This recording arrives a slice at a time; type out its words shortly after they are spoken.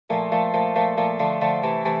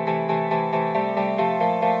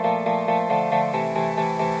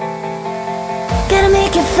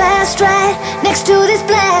Take it fast right next to this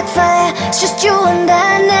black fire. It's just you and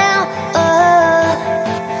I now.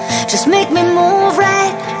 Just make me move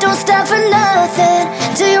right. Don't stop for nothing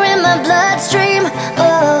till you're in my bloodstream.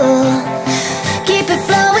 Keep it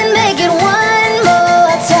flowing, make it one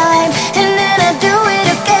more time, and then I do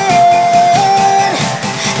it again.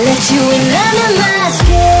 Let you in under my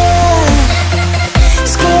skin.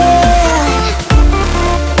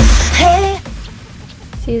 Hey.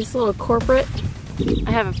 See this little corporate?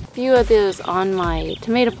 I have a few of those on my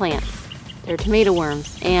tomato plants. They're tomato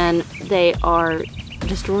worms, and they are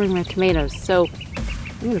destroying my tomatoes. So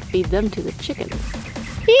I'm gonna feed them to the chickens.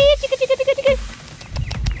 Here, chicken, chicken, chicken, chicken.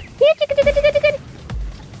 Here, chicken, chicken, chicken, chicken.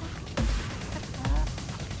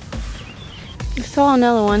 I saw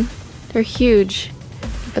another one. They're huge,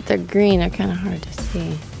 but they're green. They're kind of hard to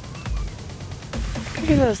see.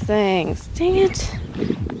 Look at those things. Dang it.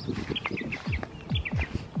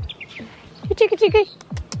 Here, chicken, chicken.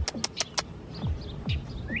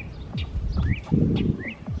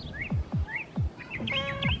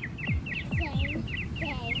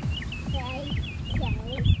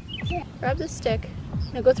 Grab the stick.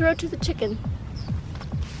 Now go throw it to the chicken.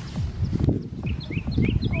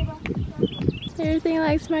 Everything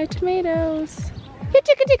likes my tomatoes. Hey,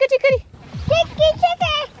 chicken, chicken, chicken. Chicken,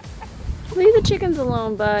 chicken. Leave the chickens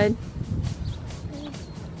alone, bud.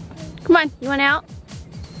 Come on, you want out?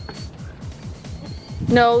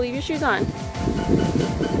 No, leave your shoes on.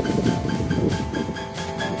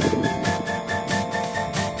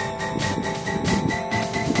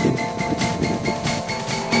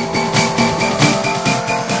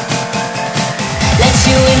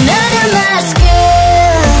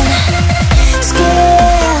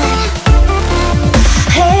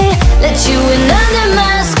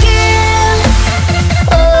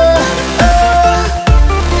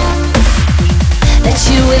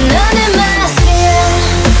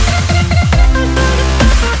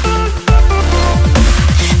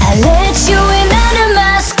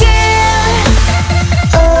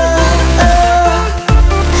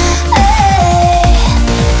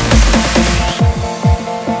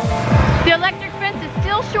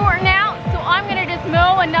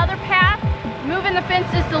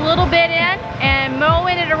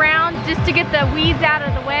 Just to get the weeds out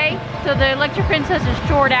of the way so the electric fence doesn't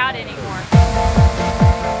short out anymore.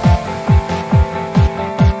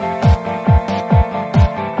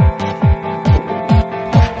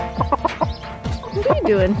 What are you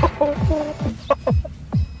doing?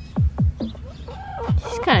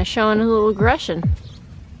 He's kind of showing a little aggression.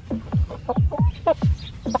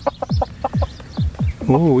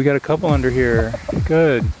 Ooh, we got a couple under here.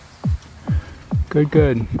 Good. Good,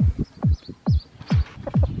 good.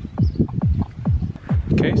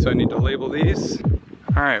 Okay, so I need to label these.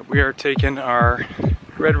 All right, we are taking our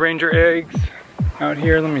Red Ranger eggs out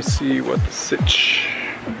here. Let me see what the sitch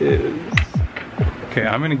is. Okay,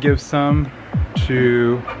 I'm gonna give some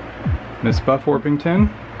to Miss Buff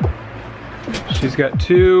Orpington. She's got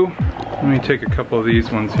 2. Let me take a couple of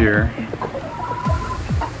these ones here.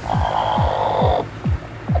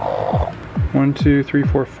 1, 2, 3,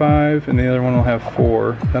 4, 5, and the other one will have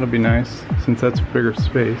 4. That'll be nice, since that's bigger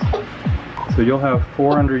space. So you'll have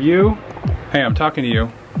 4 under you. Hey, I'm talking to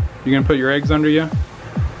you. You gonna put your eggs under you?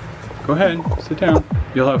 Go ahead, sit down.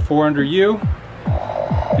 You'll have 4 under you,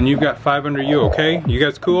 and you've got 5 under you, okay? You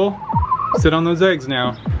guys cool? Sit on those eggs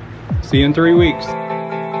now. See you in 3 weeks.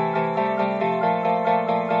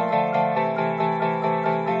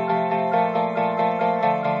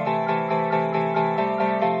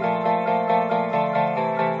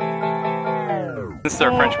 This is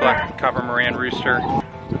our French Black Copper Maran rooster.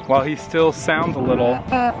 While he still sounds a little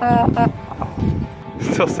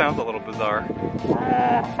bizarre.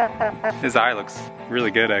 His eye looks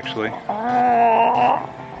really good, actually.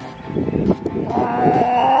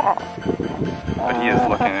 But he is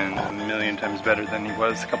looking a million times better than he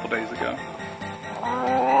was a couple days ago.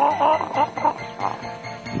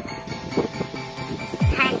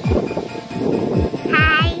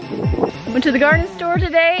 Hi. Went to the garden store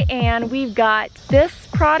today and we've got this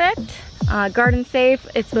product. Garden Safe.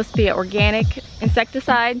 It's supposed to be an organic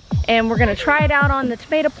insecticide, and we're gonna try it out on the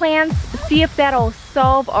tomato plants, see if that'll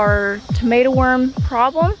solve our tomato worm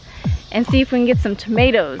problem, and see if we can get some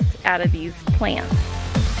tomatoes out of these plants.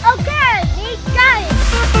 Okay, we got it.